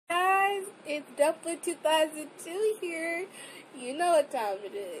It's Dumpling 2002 here. You know what time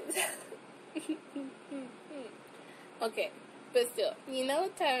it is. Okay, but still, you know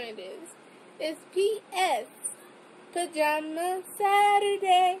what time it is. It's P.S. Pajama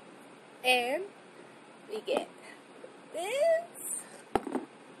Saturday. And we get this,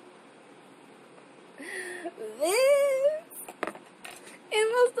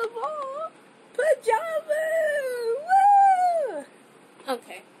 and most of all, pajamas! Woo!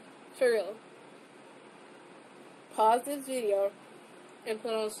 Okay, for real. Pause this video and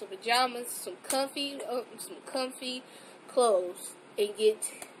put on some pajamas, some comfy clothes, and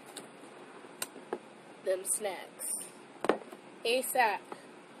get them snacks ASAP.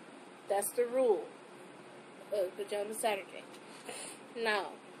 That's the rule of Pajama Saturday.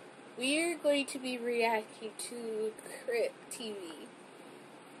 Now, we're going to be reacting to Crypt TV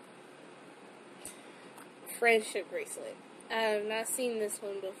Friendship Bracelet. I have not seen this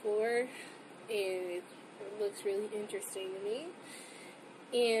one before, and it looks really interesting to me.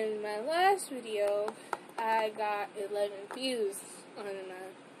 In my last video, I got 11 views on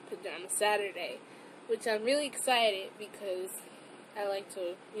Pajama Saturday, which I'm really excited because I like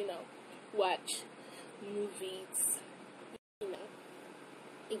to, watch movies,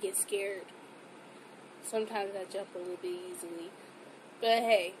 and get scared. Sometimes I jump a little bit easily. But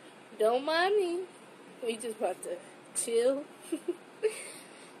hey, don't mind me. We just about to chill.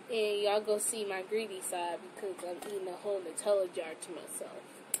 And y'all go see my greedy side because I'm eating a whole Nutella jar to myself.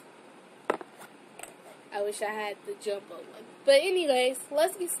 I wish I had the jumbo one. But anyways,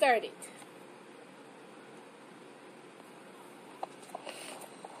 let's get started.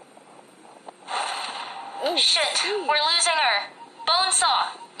 Oh, shit, we're losing her.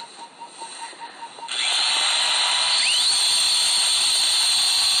 Bonesaw.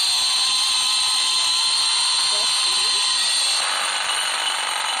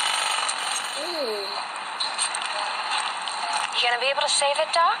 You gonna be able to save it,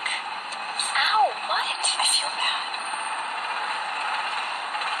 Doc? Ow, what? I feel bad.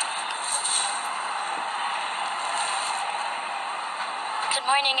 Good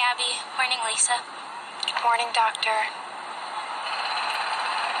morning, Abby. Morning, Lisa. Good morning, Doctor.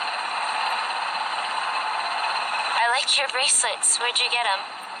 I like your bracelets. Where'd you get them?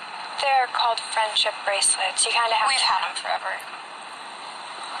 They're called friendship bracelets. You kind of have We've had them forever.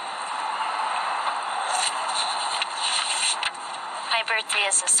 My birthday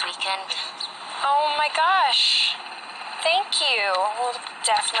is this weekend. Oh my gosh. Thank you. We'll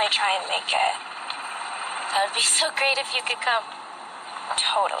definitely try and make it. That would be so great if you could come.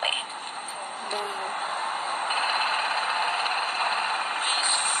 Totally.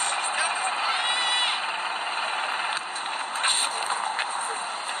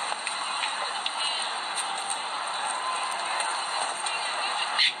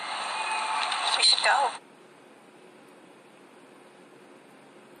 We should go.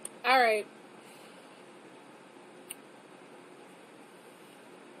 Alright.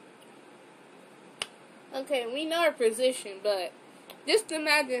 Okay, we know her position, but just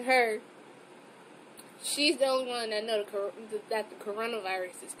imagine her. She's the only one that know that the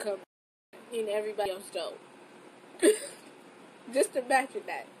coronavirus is coming, and everybody else don't. Just imagine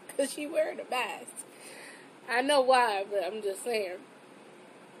that, because she wearing a mask. I know why, but I'm just saying.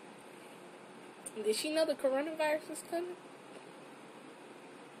 Did she know the coronavirus is coming?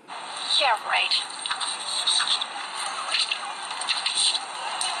 Yeah, right.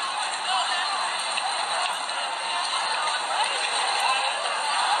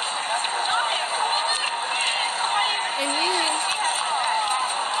 And then,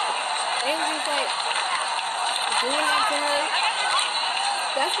 they were just like, doing that to her.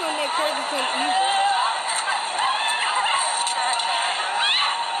 That's what makes her become evil.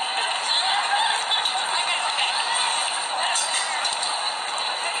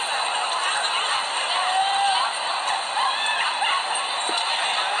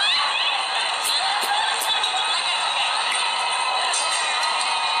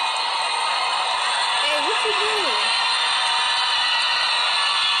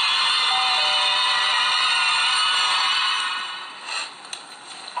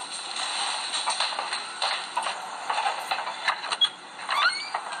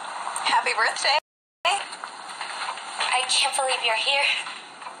 Happy birthday. I can't believe you're here.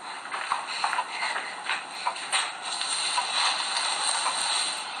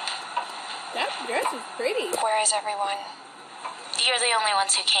 That dress is pretty. Where is everyone? You're the only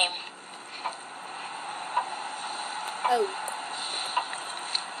ones who came. Oh.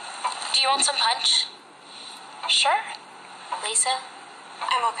 Do you want some punch? Sure. Lisa?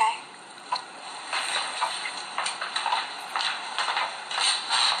 I'm okay.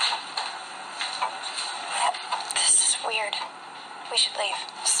 should leave.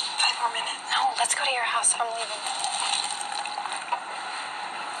 Just 5 more minutes. No, let's go to your house. I'm leaving.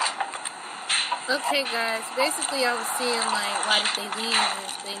 Okay, guys. Basically, I was seeing, like, why did they leave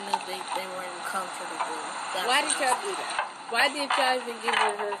if they knew they weren't comfortable. Why did y'all do that? Why did y'all even give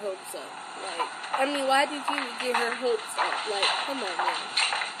her hopes up? Like, I mean, why did you even give her hopes up? Like, come on, man.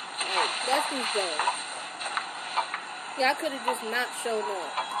 Like, that's insane. Y'all could have just not shown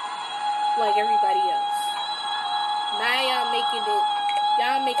up like everybody else. Now y'all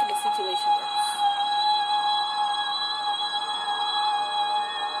making the situation worse.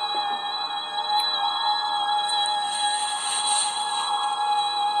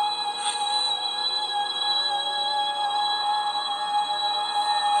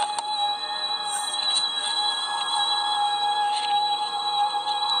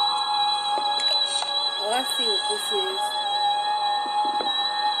 Oh, I see what this is.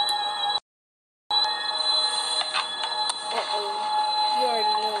 Uh-oh. You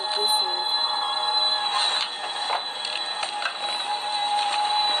already know what this is.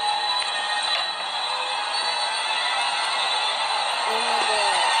 Oh my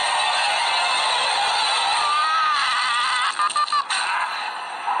god.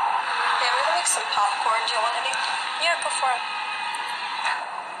 Yeah, we're gonna make some popcorn. Do you want any? Yeah, go for it.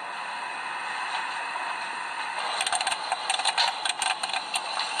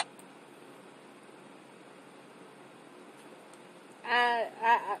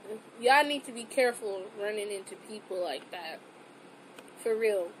 Y'all need to be careful running into people like that. For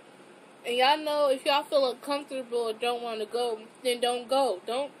real. And y'all know if y'all feel uncomfortable or don't want to go, then don't go.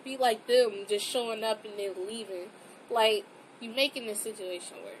 Don't be like them, just showing up and then leaving. Like, you're making the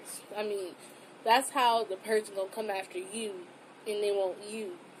situation worse. I mean, that's how the person gonna come after you, and they want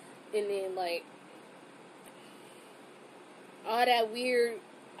you. And then, like, all that weird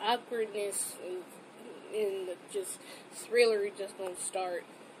awkwardness and just thriller just gonna start.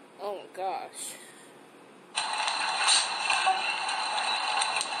 Oh my gosh.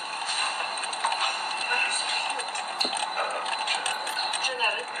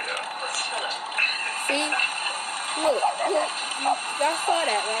 See? Look. Y'all saw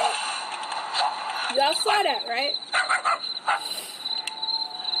that, right? Y'all saw that, right?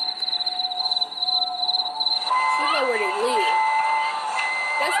 She know where they live.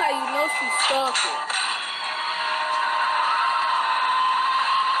 That's how you know she's stalking.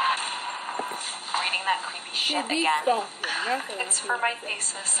 Reading that creepy shit She again. stalking. It's for my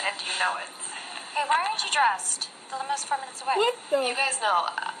thesis, and you know it. Hey, why aren't you dressed? The limo's 4 minutes away. What the? You guys know,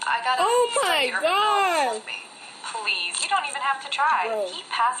 I gotta my study or god! Please, you don't even have to try. Bro. He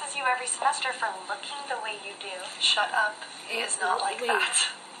passes you every semester for looking the way you do. Shut up. He is not like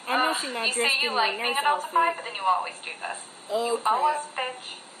that. I know she's not You dressed say you in like the being nurse adultified, outfit. but then you always do this. Oh, You owe us,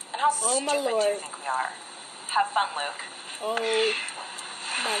 bitch. And how Oh, my stupid do lord. you think we are? Have fun, Luke. Oh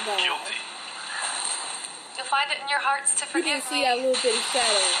my god. Guilty. You'll find it in your hearts to You forgive didn't see me. that little bit of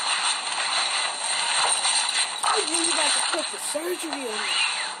shadow. I was really about to put the surgery on me.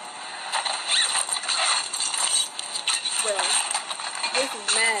 Bro, this is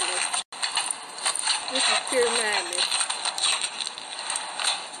madness. This is pure madness.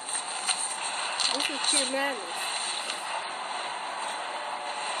 This is pure madness.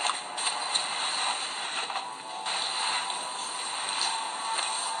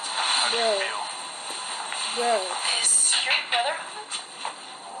 How do you feel? Bro. Is your brother home?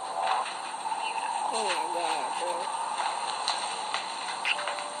 Oh my god, bro.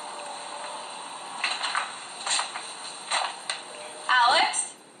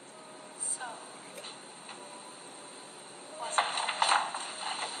 Alex? So, was it?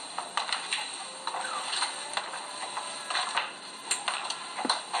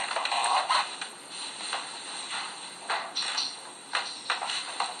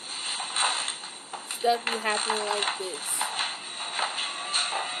 Stuff be happening like this.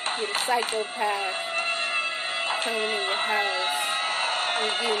 Get a psychopath coming in your house and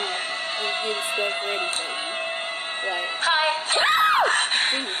getting stuff ready for you. Like, Hi.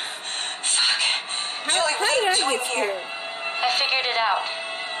 geez. Fuck. How Julie, what did are I you doing get here? scared? I figured it out.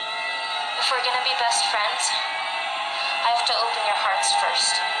 If we're gonna be best friends, I have to open your hearts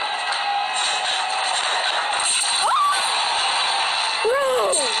first.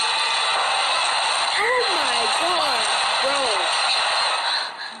 Bro! Oh my god, bro.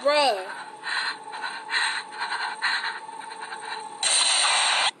 Bruh.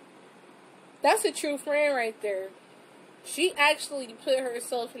 That's a true friend right there. She actually put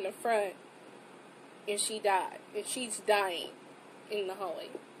herself in the front and she died. And she's dying in the hallway.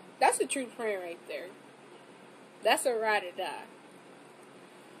 That's a true friend right there. That's a ride or die.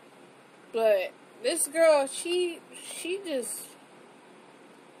 But this girl, she just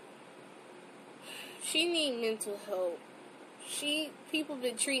She need mental help. People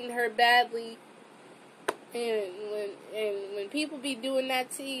been treating her badly, and when people be doing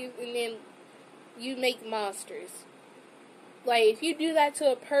that to you, and then you make monsters. Like, if you do that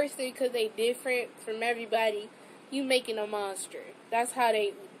to a person because they different from everybody, you making a monster. That's how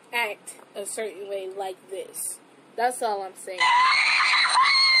they act a certain way like this. That's all I'm saying.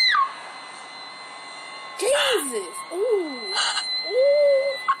 Jesus! Ooh!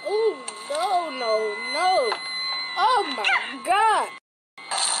 Ooh! Ooh! No! Oh my God!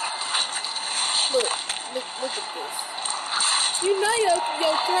 Look at this. You know your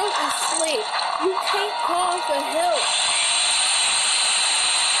throat is slit. You can't call for help.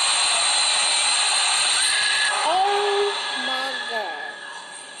 Oh my God.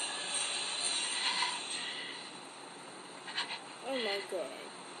 Oh my God.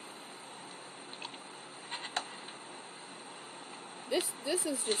 This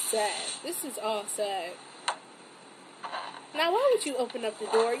is just sad. This is all sad. Now, why would you open up the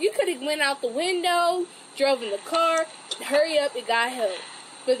door? You could have went out the window, drove in the car, hurry up and got help.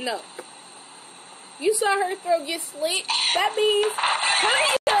 But no. You saw her throat get slit. That means,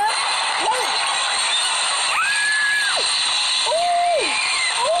 hurry up. Run. Ooh!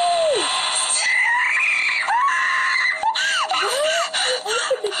 Ooh! Why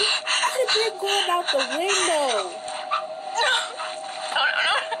would you open the door? You could have been going out the window.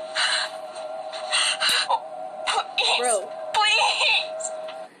 Bro. Please!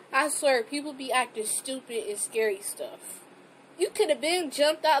 I swear, people be acting stupid and scary stuff. You could have been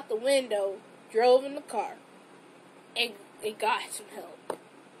jumped out the window, drove in the car, and got some help.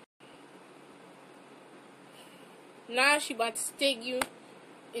 Now she about to stick you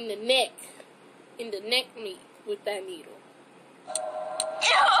in the neck meat with that needle. No!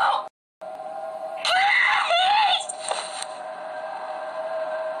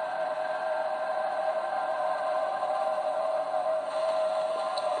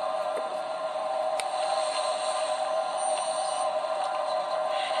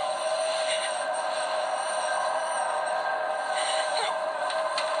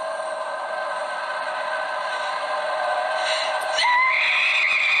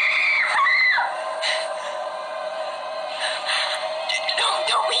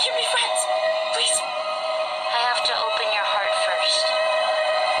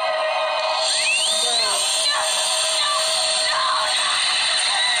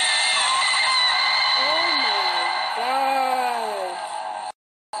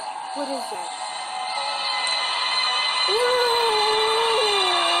 What is that?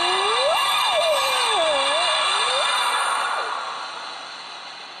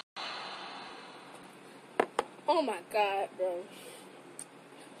 Oh my God, bro.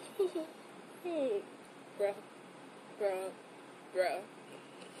 Bro.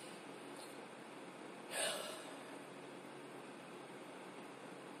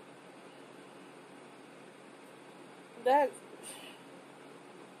 That.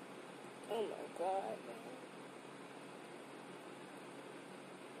 Oh my God, man.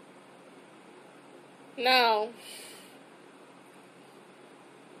 No.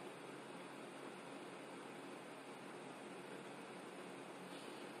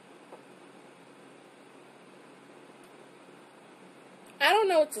 I don't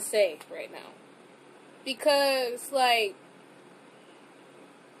know what to say right now. Because, like,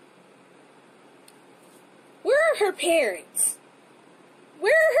 where are her parents?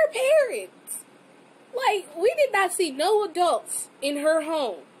 Where are her parents? Like, we did not see no adults in her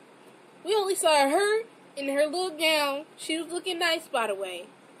home. We only saw her in her little gown. She was looking nice, by the way.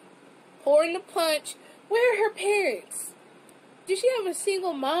 Pouring the punch. Where are her parents? Did she have a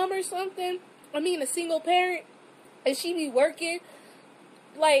single mom or something? I mean, a single parent? And she be working,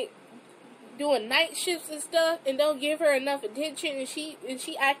 like, doing night shifts and stuff, and don't give her enough attention, and she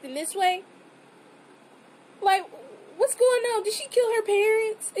acting this way? Like, what's going on? Did she kill her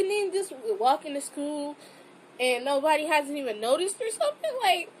parents and then just walk into school and nobody hasn't even noticed or something?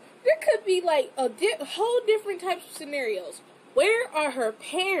 Like, there could be, like, a whole different types of scenarios. Where are her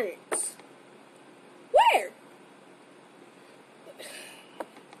parents? Where?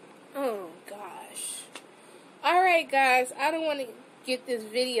 Oh, gosh. Alright, guys. I don't want to get this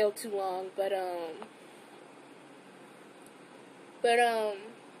video too long, but,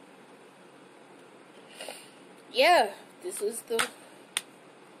 yeah, this was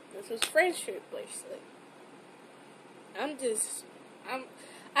friendship bracelet.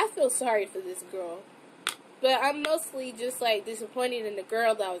 I feel sorry for this girl, but I'm mostly just, like, disappointed in the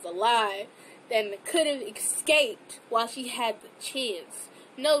girl that was alive, that could have escaped while she had the chance.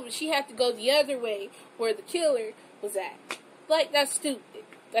 No, but she had to go the other way where the killer was at. Like, that's stupid.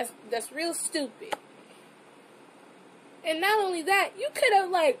 That's real stupid. And not only that, you could have,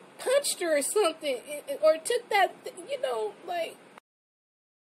 like, punched her or something, or took that, like,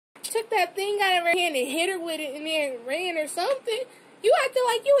 took that thing out of her hand and hit her with it and then ran or something. You acting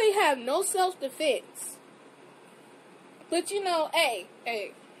like you ain't have no self-defense. But, hey.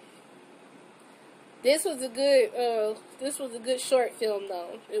 This was a good short film,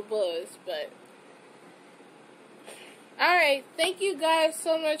 though. It was, but... Alright, thank you guys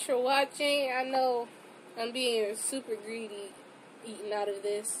so much for watching. I know I'm being super greedy eating out of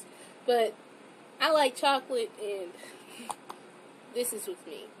this, but I like chocolate, and this is with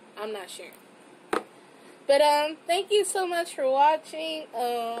me. I'm not sharing. But, thank you so much for watching.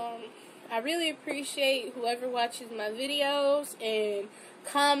 I really appreciate whoever watches my videos, and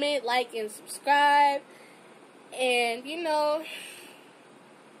comment, like, and subscribe. And, we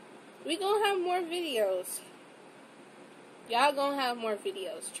gonna have more videos. Y'all gonna have more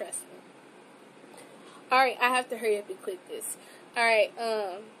videos, trust me. Alright, I have to hurry up and quit this. Alright,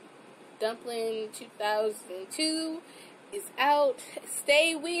 Dumpling 2002 is out.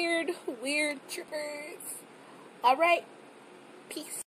 Stay weird, weird trippers. Alright, peace.